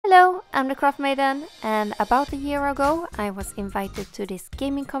Hello, I'm the Craft Maiden, and about a year ago I was invited to this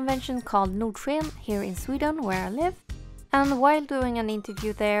gaming convention called Nordsken here in Sweden where I live. And while doing an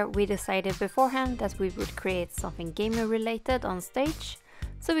interview there, we decided beforehand that we would create something gamer related on stage.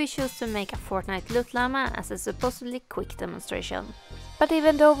 So we chose to make a Fortnite loot llama as a supposedly quick demonstration. But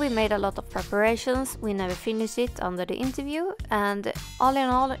even though we made a lot of preparations, we never finished it under the interview, and all in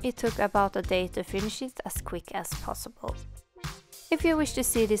all it took about a day to finish it as quick as possible. If you wish to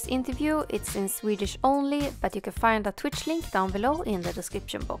see this interview, it's in Swedish only, but you can find a Twitch link down below in the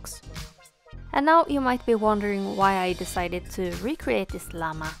description box. And now you might be wondering why I decided to recreate this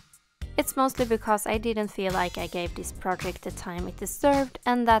llama. It's mostly because I didn't feel like I gave this project the time it deserved,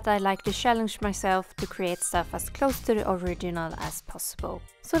 and that I like to challenge myself to create stuff as close to the original as possible.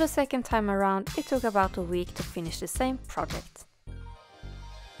 So the second time around it took about a week to finish the same project.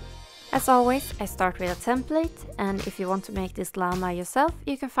 As always, I start with a template, and if you want to make this llama yourself,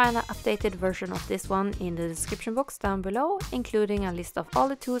 you can find an updated version of this one in the description box down below, including a list of all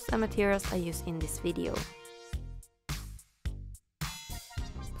the tools and materials I use in this video.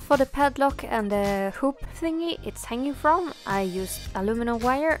 For the padlock and the hoop thingy it's hanging from, I used aluminum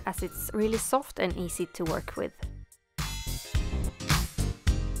wire as it's really soft and easy to work with.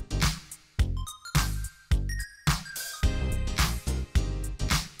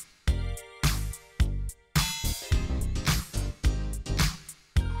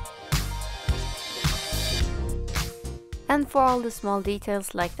 And for all the small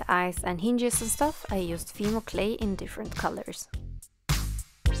details like the eyes and hinges and stuff, I used Fimo clay in different colors.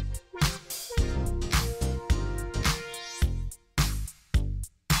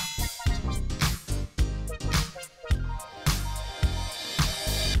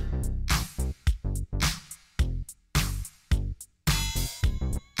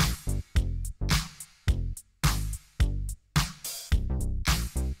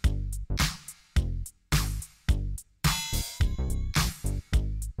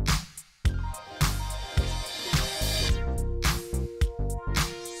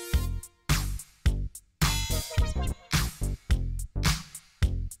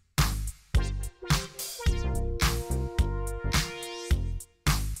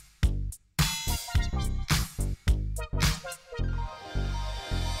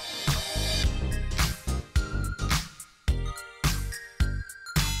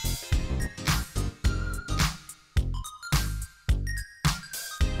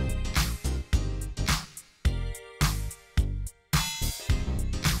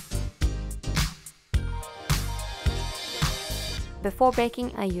 Before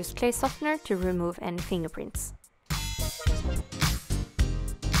baking, I used clay softener to remove any fingerprints.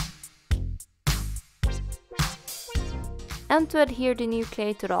 And to adhere the new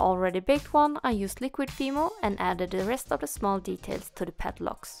clay to the already baked one, I used liquid Fimo and added the rest of the small details to the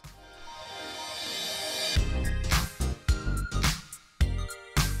padlocks.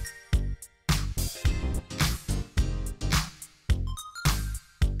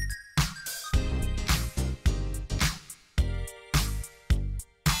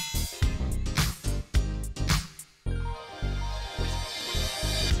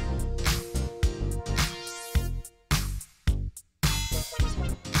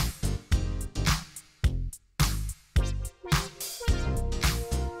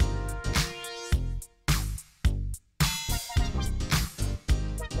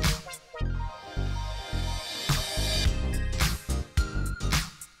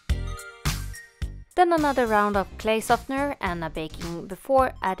 Then another round of clay softener and a baking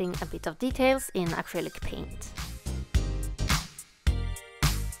before adding a bit of details in acrylic paint.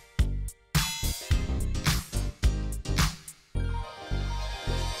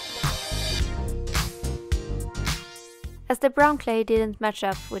 As the brown clay didn't match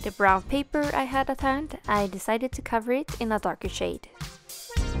up with the brown paper I had at hand, I decided to cover it in a darker shade.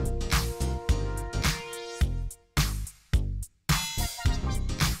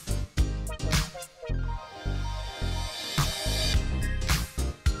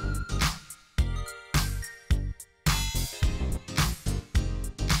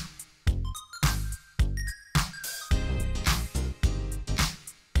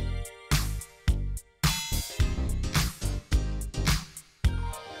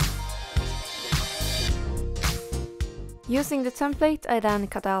 Using the template, I then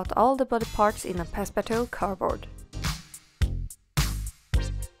cut out all the body parts in a Passe-partout cardboard.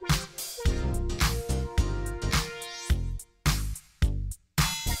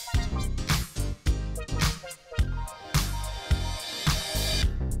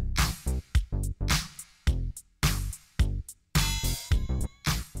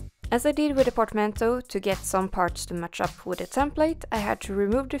 As I did with the portmanteau, to get some parts to match up with the template, I had to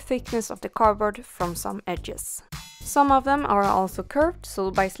remove the thickness of the cardboard from some edges. Some of them are also curved,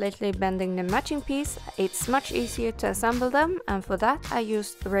 so by slightly bending the matching piece, it's much easier to assemble them, and for that I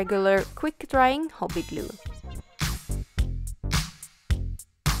used regular quick drying hobby glue.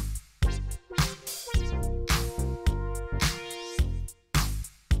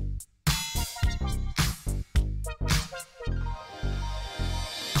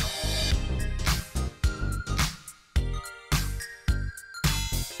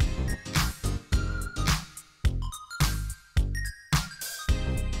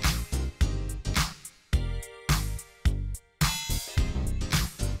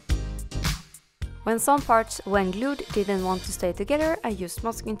 When some parts, when glued, didn't want to stay together, I used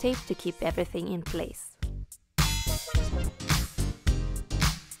masking tape to keep everything in place.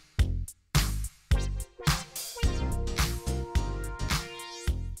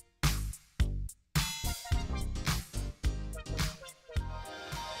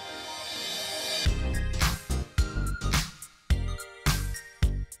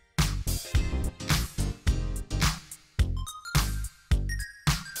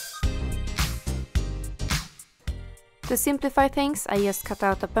 To simplify things, I just cut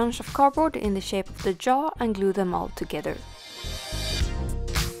out a bunch of cardboard in the shape of the jaw and glue them all together.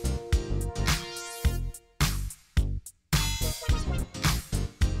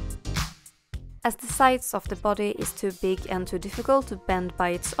 As the sides of the body is too big and too difficult to bend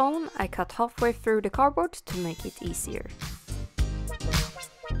by its own, I cut halfway through the cardboard to make it easier.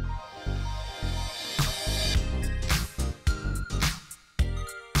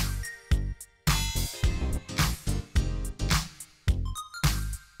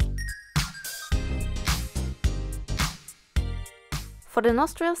 For the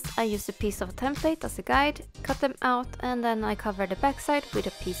nostrils, I used a piece of a template as a guide, cut them out, and then I covered the backside with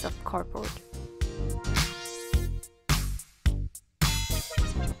a piece of cardboard.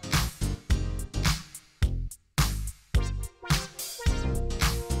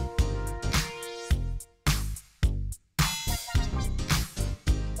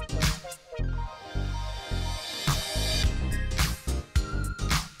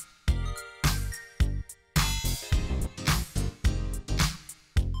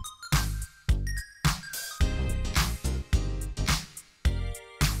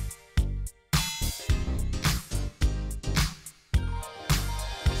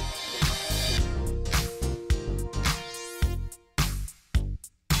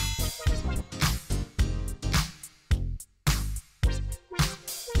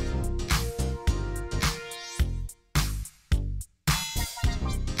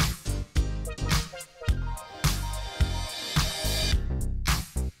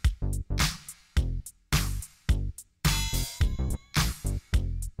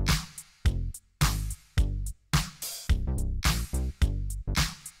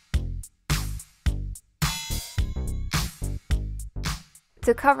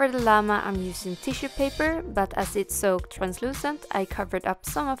 To cover the llama, I'm using tissue paper, but as it's so translucent, I covered up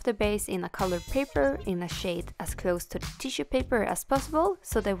some of the base in a colored paper in a shade as close to the tissue paper as possible,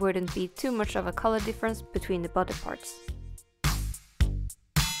 so there wouldn't be too much of a color difference between the body parts.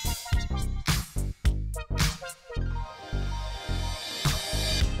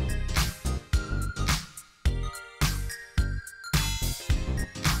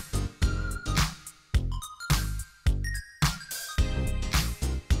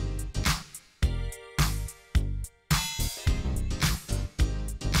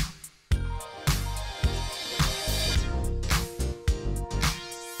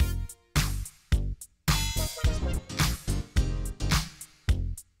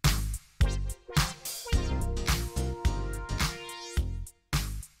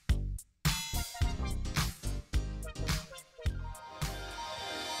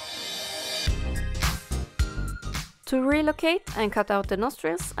 To relocate and cut out the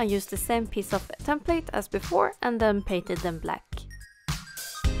nostrils, I used the same piece of template as before and then painted them black.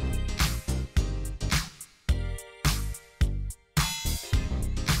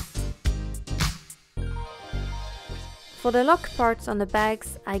 For the lock parts on the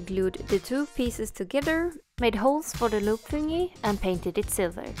bags, I glued the two pieces together, made holes for the loop thingy and painted it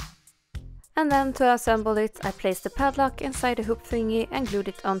silver. And then to assemble it, I placed the padlock inside the hoop thingy and glued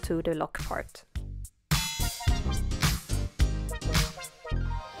it onto the lock part.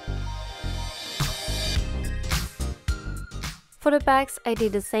 For the bags, I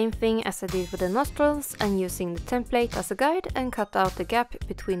did the same thing as I did with the nostrils and using the template as a guide and cut out the gap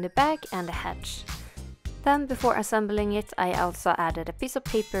between the bag and the hatch. Then before assembling it, I also added a piece of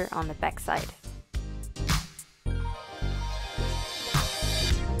paper on the back side.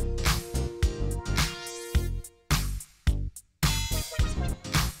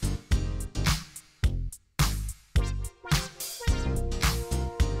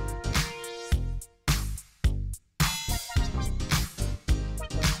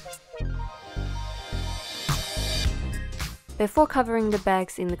 Before covering the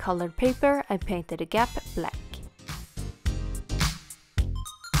bags in the colored paper, I painted a gap black.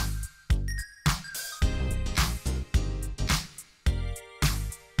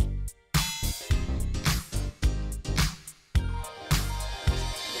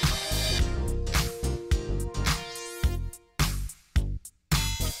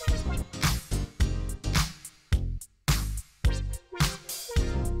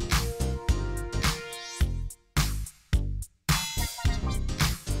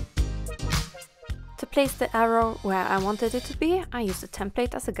 To place the arrow where I wanted it to be, I used a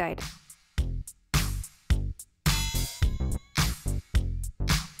template as a guide.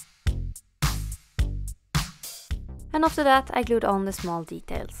 And after that I glued on the small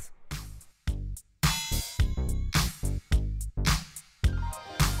details.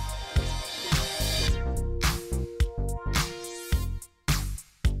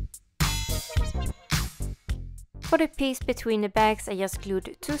 For the piece between the bags, I just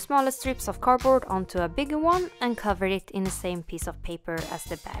glued 2 smaller strips of cardboard onto a bigger one and covered it in the same piece of paper as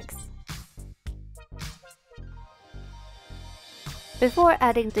the bags. Before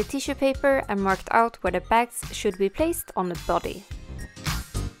adding the tissue paper, I marked out where the bags should be placed on the body.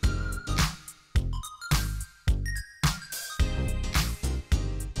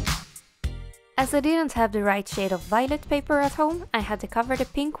 As I didn't have the right shade of violet paper at home, I had to cover the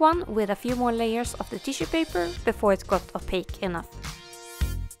pink one with a few more layers of the tissue paper before it got opaque enough.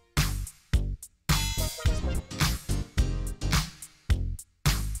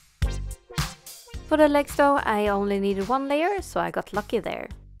 For the legs though, I only needed 1 layer, so I got lucky there.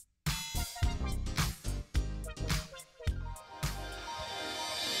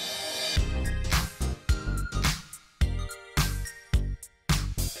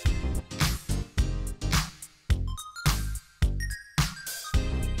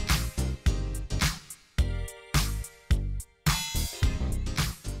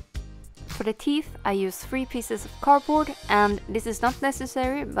 For the teeth, I used 3 pieces of cardboard, and this is not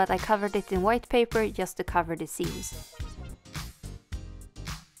necessary, but I covered it in white paper just to cover the seams.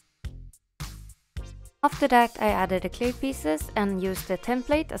 After that I added the clay pieces and used the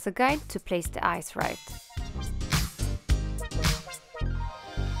template as a guide to place the eyes right.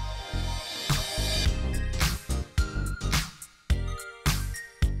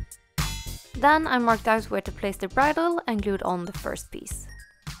 Then I marked out where to place the bridle and glued on the first piece.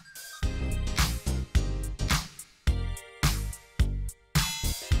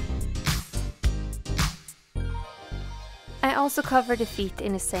 I also covered the feet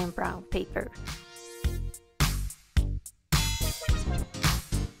in the same brown paper.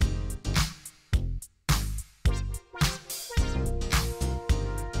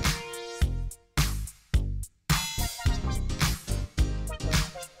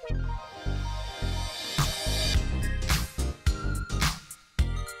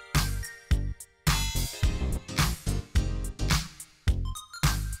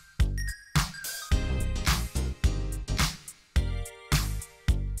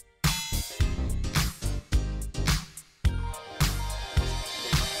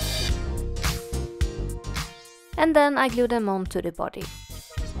 And then I glue them onto the body.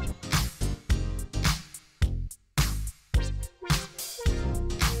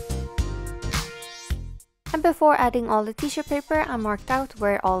 And before adding all the tissue paper, I marked out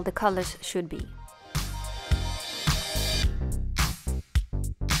where all the colors should be.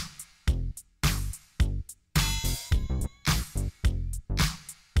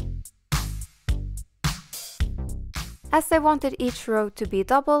 As I wanted each row to be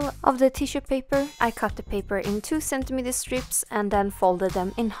double of the tissue paper, I cut the paper in 2 cm strips and then folded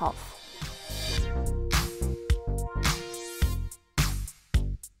them in half.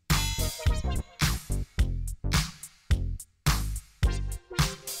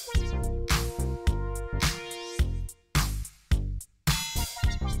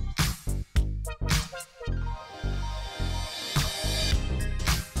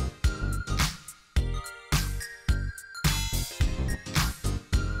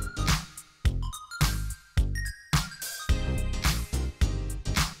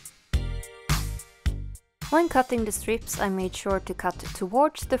 When cutting the strips, I made sure to cut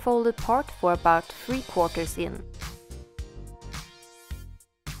towards the folded part for about 3/4 in.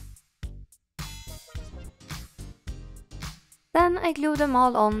 Then I glue them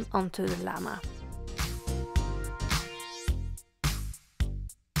all onto the llama.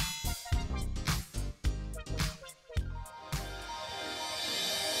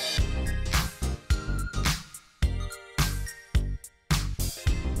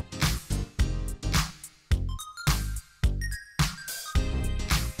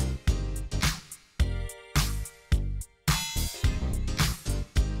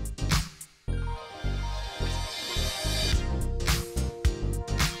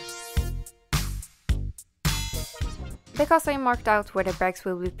 Because I marked out where the bags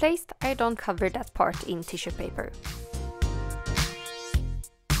will be placed, I don't cover that part in tissue paper.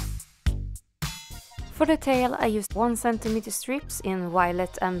 For the tail, I used 1 cm strips in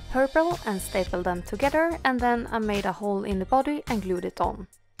violet and purple and stapled them together, and then I made a hole in the body and glued it on.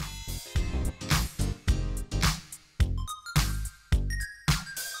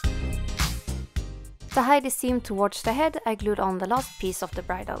 To hide the seam towards the head, I glued on the last piece of the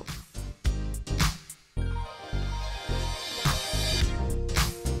bridle.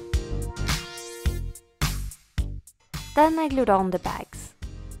 Then I glued on the bags.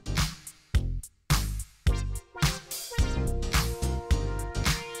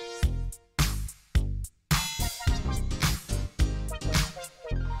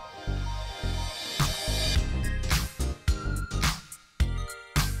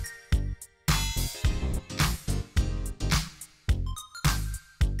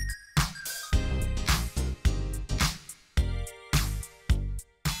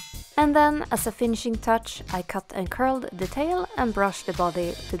 And then, as a finishing touch, I cut and curled the tail and brushed the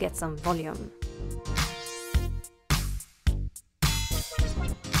body to get some volume.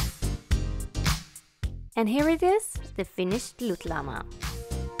 And here it is, the finished Llama.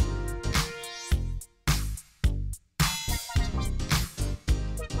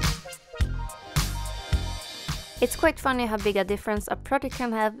 It's quite funny how big a difference a project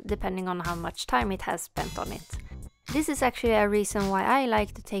can have depending on how much time it has spent on it. This is actually a reason why I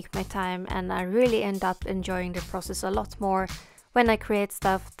like to take my time, and I really end up enjoying the process a lot more when I create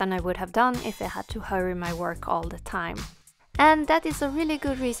stuff than I would have done if I had to hurry my work all the time. And that is a really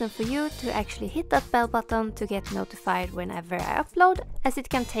good reason for you to actually hit that bell button to get notified whenever I upload, as it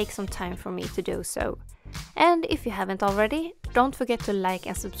can take some time for me to do so. And if you haven't already, don't forget to like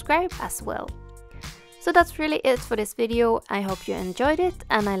and subscribe as well. So that's really it for this video. I hope you enjoyed it,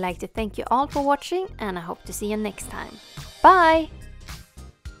 and I'd like to thank you all for watching, and I hope to see you next time. Bye!